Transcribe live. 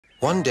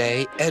One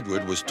day,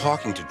 Edward was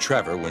talking to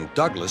Trevor when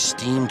Douglas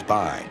steamed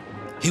by.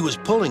 He was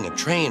pulling a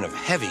train of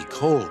heavy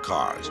coal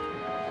cars.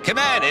 "Come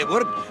on,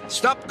 Edward.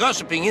 Stop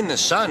gossiping in the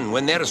sun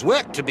when there's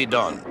work to be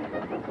done."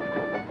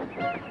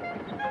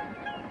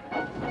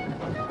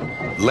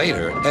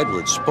 Later,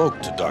 Edward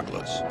spoke to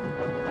Douglas.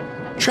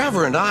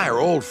 "Trevor and I are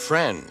old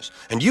friends,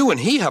 and you and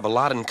he have a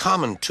lot in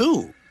common,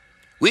 too."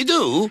 "We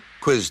do?"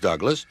 quizzed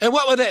Douglas. "And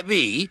what would that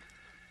be?"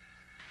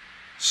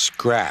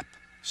 "Scrap,"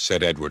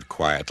 said Edward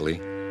quietly.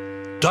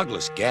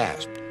 Douglas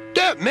gasped.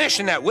 "Don't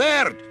mention that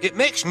word. It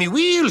makes me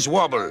wheels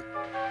wobble."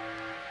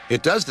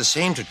 "It does the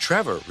same to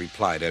Trevor,"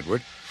 replied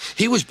Edward.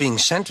 "He was being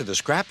sent to the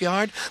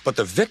scrapyard, but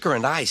the vicar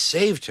and I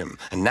saved him,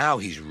 and now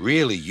he's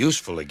really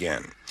useful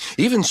again.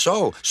 Even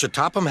so, Sir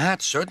Topham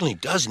Hatt certainly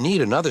does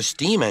need another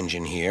steam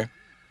engine here."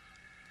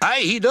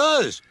 "Aye, he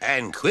does,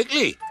 and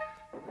quickly."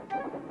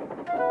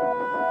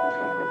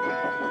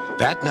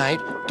 That night,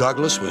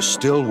 Douglas was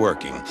still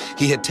working.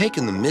 He had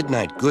taken the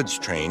midnight goods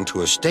train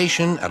to a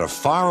station at a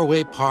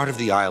faraway part of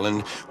the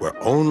island where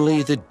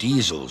only the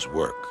diesels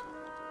work.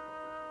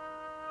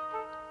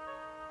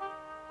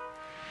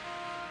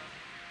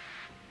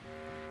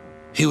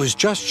 He was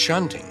just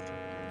shunting,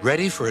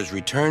 ready for his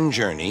return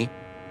journey,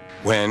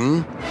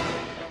 when...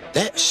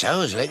 "That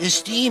sounds like a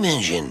steam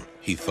engine,"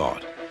 he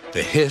thought.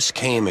 The hiss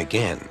came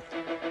again.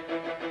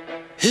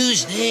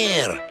 "Who's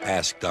there?"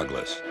 asked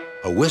Douglas.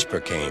 A whisper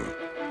came.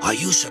 "Are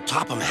you Sir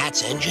Topham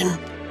Hatt's engine?"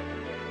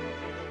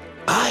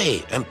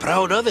 "Aye, I'm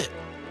proud of it."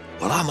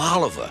 "Well, I'm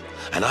Oliver,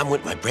 and I'm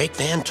with my brake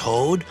van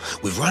towed.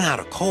 We've run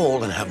out of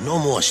coal and have no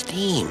more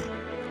steam."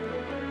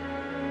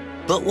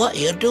 "But what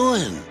are you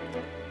doing?"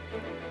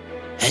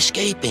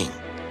 "Escaping."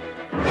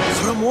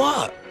 "From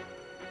what?"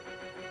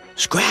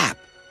 "Scrap."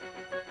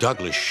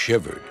 Douglas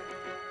shivered.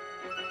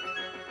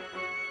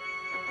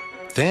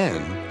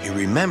 Then he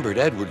remembered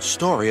Edward's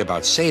story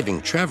about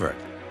saving Trevor.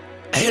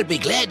 "I'll be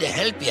glad to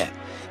help you.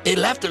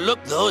 It'll have to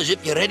look, though, as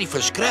if you're ready for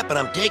scrap and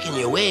I'm taking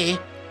you away."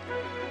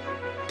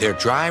 Their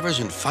drivers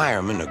and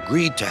firemen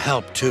agreed to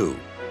help, too.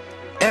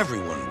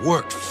 Everyone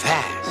worked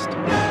fast.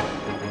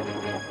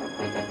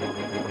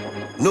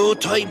 "No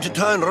time to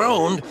turn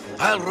round.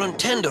 I'll run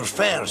tender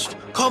first.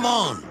 Come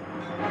on."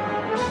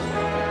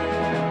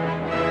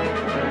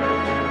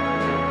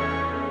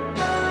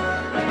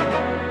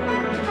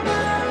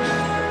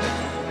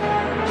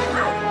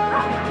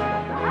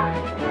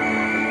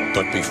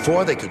 But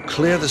before they could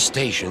clear the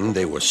station,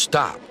 they were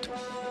stopped.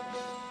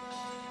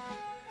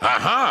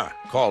 "Aha!"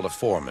 called a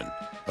foreman.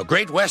 "A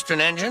Great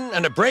Western engine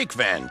and a brake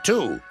van,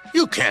 too.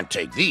 You can't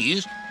take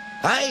these."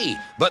 "Aye,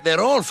 but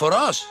they're all for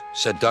us,"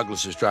 said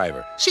Douglas's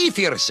driver. "See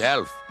for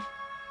yourself."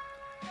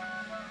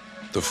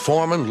 The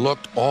foreman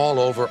looked all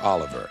over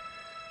Oliver.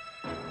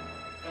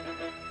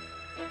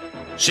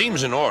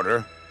 "Seems in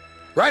order.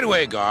 Right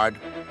away, guard."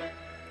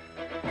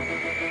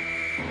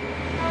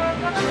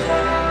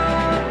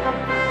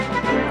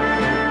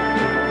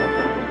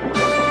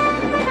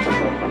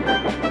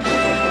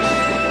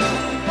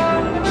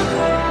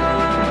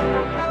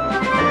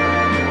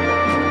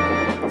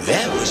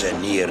 "That was a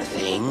near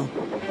thing."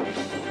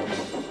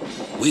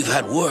 "We've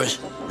had worse,"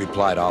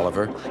 replied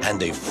Oliver, and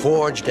they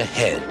forged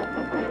ahead.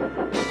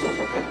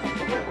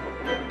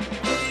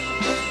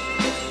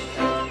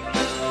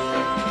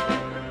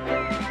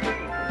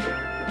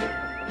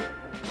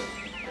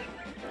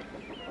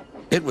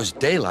 It was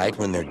daylight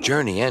when their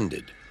journey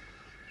ended.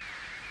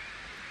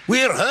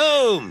 "We're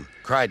home!"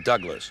 cried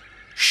Douglas.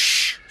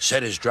 "Shh!"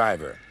 said his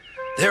driver.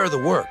 "There are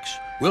the works.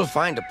 We'll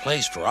find a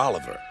place for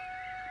Oliver."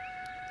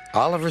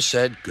 Oliver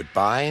said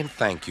goodbye and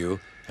thank you,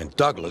 and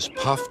Douglas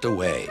puffed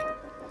away.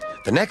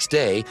 The next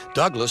day,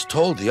 Douglas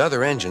told the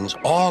other engines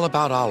all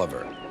about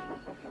Oliver.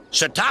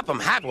 "Sir Topham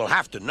Hatt will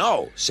have to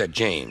know," said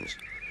James.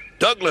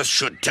 "Douglas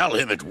should tell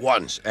him at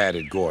once,"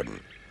 added Gordon.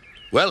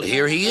 "Well,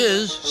 here he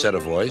is," said a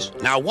voice.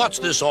 "Now, what's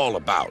this all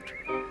about?"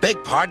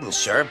 "Beg pardon,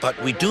 sir,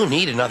 but we do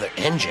need another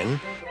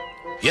engine."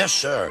 "Yes,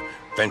 sir,"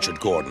 ventured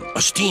Gordon.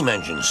 "A steam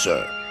engine,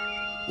 sir."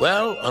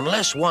 "Well,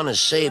 unless one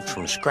is saved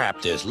from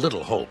scrap, there's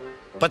little hope."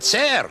 "But,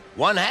 sir,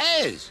 one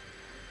has."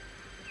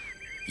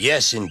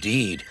 "Yes,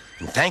 indeed.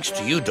 And thanks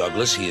to you,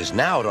 Douglas, he is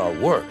now at our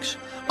works.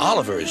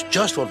 Oliver is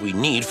just what we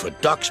need for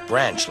Duck's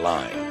branch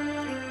line."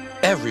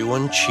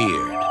 Everyone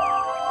cheered.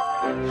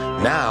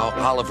 Now,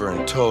 Oliver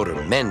and Toad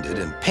are mended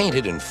and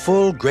painted in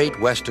full Great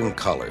Western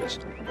colors.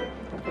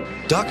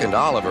 Duck and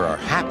Oliver are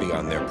happy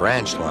on their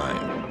branch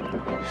line.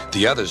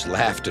 The others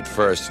laughed at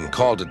first and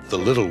called it the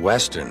Little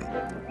Western.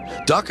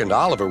 Duck and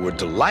Oliver were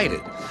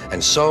delighted,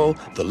 and so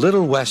the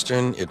Little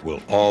Western it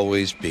will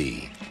always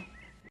be.